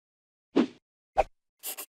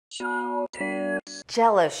Show tips.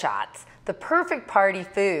 Jell-O shots, the perfect party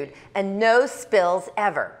food, and no spills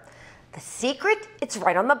ever. The secret? It's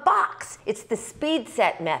right on the box. It's the speed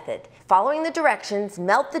set method. Following the directions,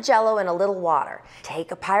 melt the Jell-O in a little water.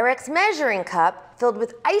 Take a Pyrex measuring cup filled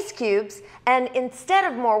with ice cubes, and instead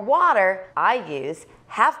of more water, I use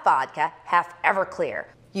half vodka, half Everclear.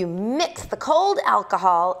 You mix the cold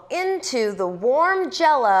alcohol into the warm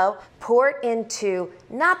Jell-O, pour it into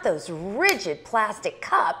not those rigid plastic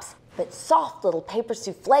cups, but soft little paper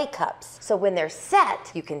souffle cups. So when they're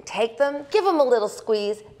set, you can take them, give them a little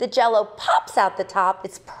squeeze, the Jell-O pops out the top.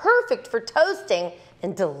 It's perfect for toasting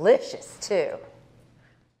and delicious too.